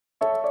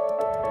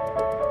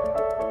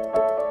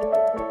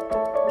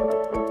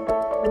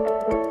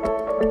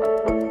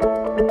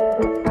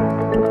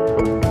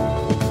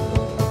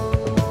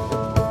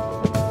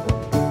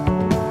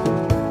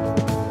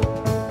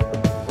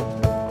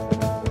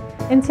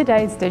In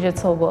today's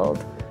digital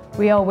world,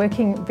 we are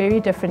working very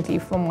differently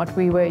from what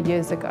we were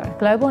years ago.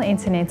 Global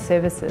Internet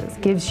Services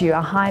gives you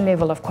a high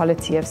level of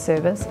quality of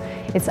service.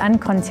 It's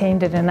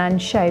uncontended and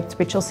unshaped,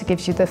 which also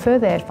gives you the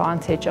further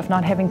advantage of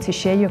not having to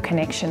share your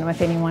connection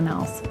with anyone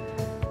else.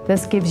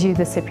 This gives you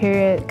the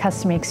superior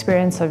customer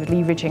experience of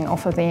leveraging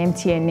off of the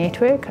MTN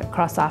network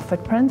across our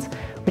footprint,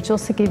 which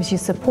also gives you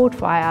support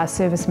via our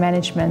service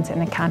management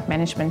and account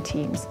management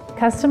teams.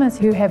 Customers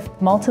who have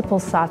multiple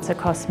sites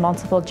across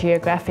multiple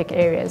geographic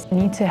areas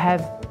need to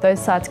have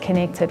those sites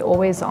connected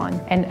always on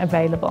and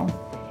available.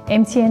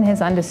 MTN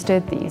has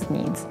understood these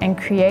needs and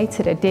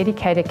created a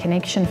dedicated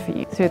connection for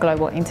you through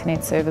Global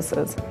Internet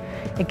Services.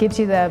 It gives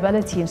you the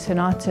ability to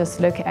not just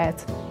look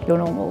at your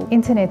normal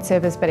internet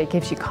service, but it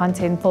gives you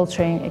content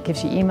filtering, it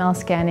gives you email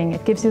scanning,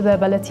 it gives you the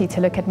ability to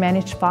look at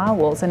managed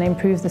firewalls and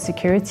improve the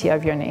security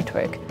of your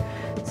network.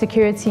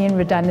 Security and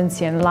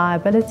redundancy and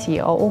reliability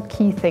are all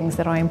key things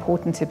that are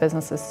important to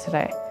businesses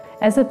today.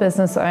 As a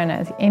business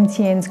owner,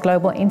 MTN's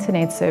Global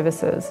Internet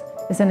Services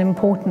is an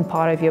important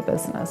part of your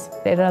business.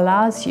 It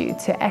allows you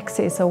to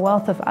access a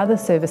wealth of other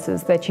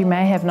services that you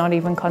may have not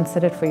even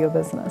considered for your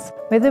business.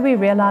 Whether we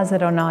realize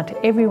it or not,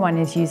 everyone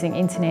is using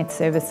internet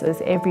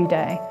services every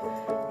day,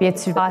 be it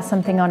to buy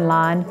something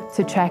online,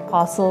 to track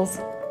parcels,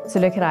 to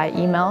look at our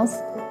emails.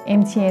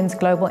 MTN's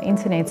Global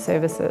Internet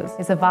Services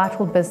is a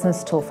vital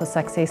business tool for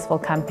successful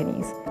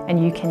companies,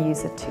 and you can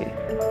use it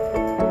too.